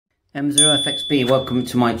M0FXB, welcome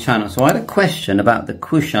to my channel. So I had a question about the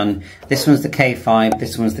cushion. This one's the K5,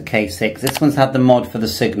 this one's the K6. This one's had the mod for the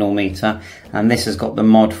signal meter, and this has got the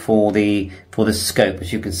mod for the scope.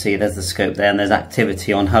 As you can see, there's the scope there, and there's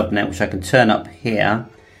activity on HubNet, which I can turn up here.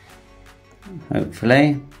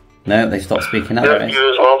 Hopefully. No, they stopped speaking up. Yeah,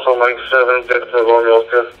 use also mic 7,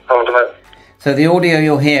 so the audio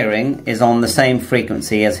you're hearing is on the same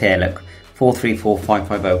frequency as here, look.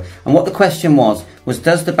 434550. And what the question was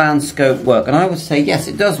does the band scope work? And I would say yes,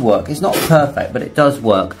 it does work. It's not perfect, but it does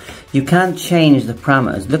work. You can change the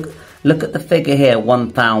parameters. Look at the figure here,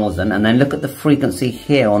 1000, and then look at the frequency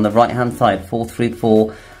here on the right hand side,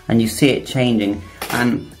 434, and you see it changing.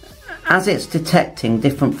 And as it's detecting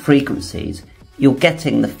different frequencies, you're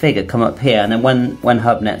getting the figure come up here, and then when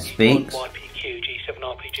HubNet speaks,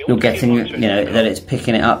 you're getting, you know, that it's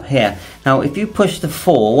picking it up here. Now if you push the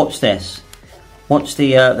 4, watch this. Watch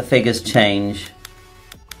the figures change.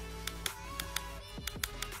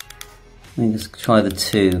 Let me just try the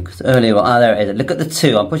 2, because earlier, there it is. Look at the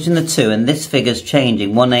 2. I'm pushing the 2, and this figure's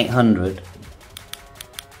changing. 1800.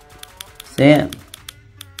 See it?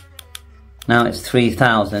 Now it's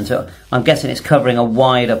 3000. So I'm guessing it's covering a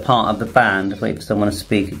wider part of the band. Wait for someone to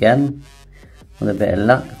speak again. With a bit of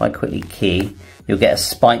luck, if I quickly key, you'll get a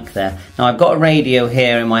spike there. Now I've got a radio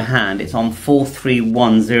here in my hand. It's on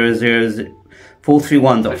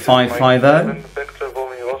 431.550.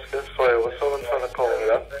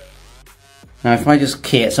 Now if I just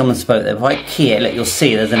key it, someone spoke there. If I key it, look, you'll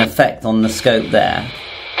see there's an effect on the scope there.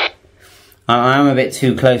 I am a bit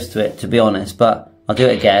too close to it, to be honest, but I'll do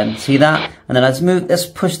it again. See that? And then let's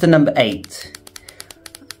push the number 8.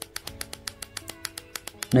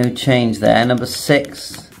 No change there. Number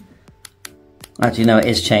 6. Actually, no, it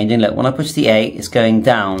is changing. Look, when I push the 8, it's going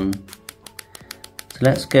down. So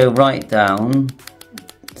let's go right down.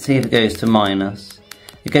 See if it goes to minus.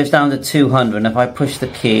 It goes down to 200. And if I push the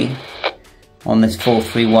key on this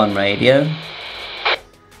 431 radio,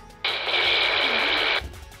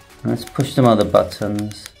 let's push some other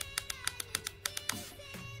buttons.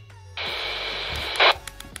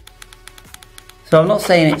 So I'm not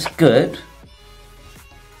saying it's good,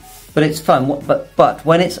 but it's fun. But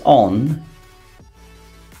when it's on,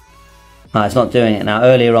 it's not doing it now.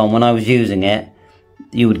 Earlier on, when I was using it,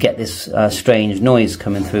 you would get this strange noise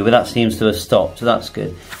coming through, but that seems to have stopped, so that's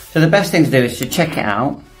good. So the best thing to do is to check it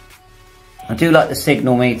out. I do like the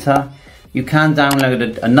signal meter. You can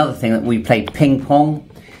download another thing that we play ping pong.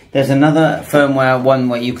 There's another firmware one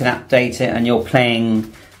where you can update it, and you're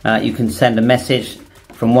playing. You can send a message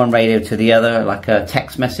from one radio to the other, like a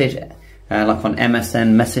text message. Like on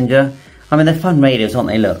MSN Messenger. I mean, they're fun radios, aren't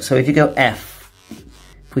they? Look, so if you go F,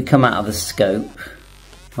 if we come out of the scope,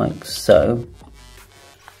 like so,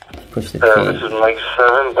 push the key. This is mic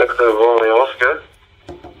 7, back to Romeo Oscar.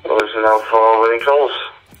 Listen out for when he calls.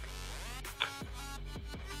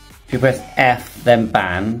 If you press F, then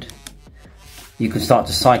band, you can start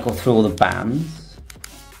to cycle through all the bands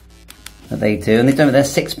that they do. And they're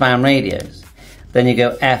 6-band radios. Then you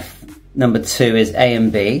go F, number 2 is A and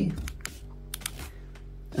B.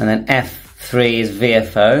 And then F3 is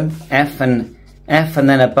VFO. F and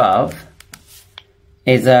then above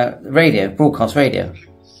is a radio, broadcast radio.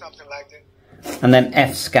 Something like that. And then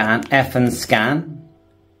F and scan.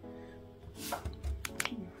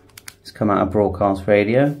 It's come out of broadcast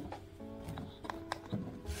radio.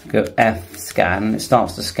 Go F scan. It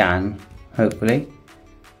starts to scan, hopefully.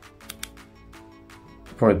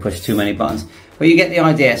 Probably push too many buttons, but you get the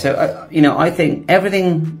idea. So you know, I think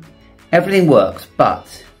everything works, but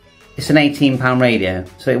it's an £18 radio,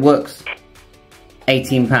 so it works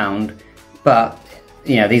 £18, but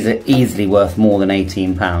you know, these are easily worth more than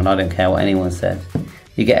 £18. I don't care what anyone says.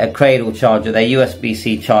 You get a cradle charger, they're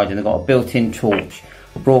USB-C charging, they've got a built-in torch,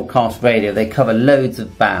 broadcast radio, they cover loads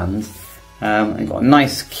of bands, they've got a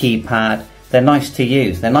nice keypad, they're nice to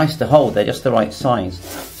use, they're nice to hold, they're just the right size.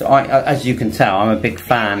 So as you can tell, I'm a big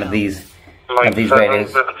fan of these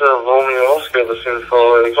radios.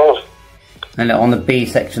 And look, on the B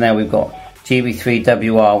section there, we've got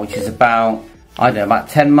GB3WR, which is about, I don't know, about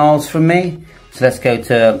 10 miles from me. So let's go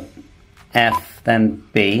to F, then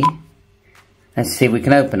B. Let's see if we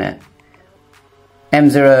can open it.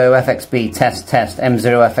 M0FXB test,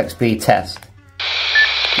 M0FXB test.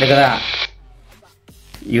 Look at that.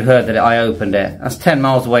 You heard that I opened it. That's 10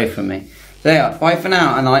 miles away from me. So yeah, bye for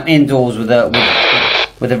now, and I'm indoors with a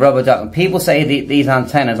rubber duck. And people say these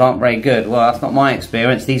antennas aren't very good. Well, that's not my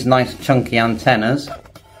experience. These nice chunky antennas,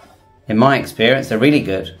 in my experience, they're really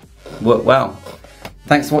good. Work well.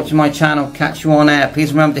 Thanks for watching my channel. Catch you on air.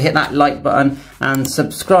 Please remember to hit that like button and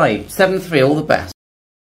subscribe. 7-3, all the best.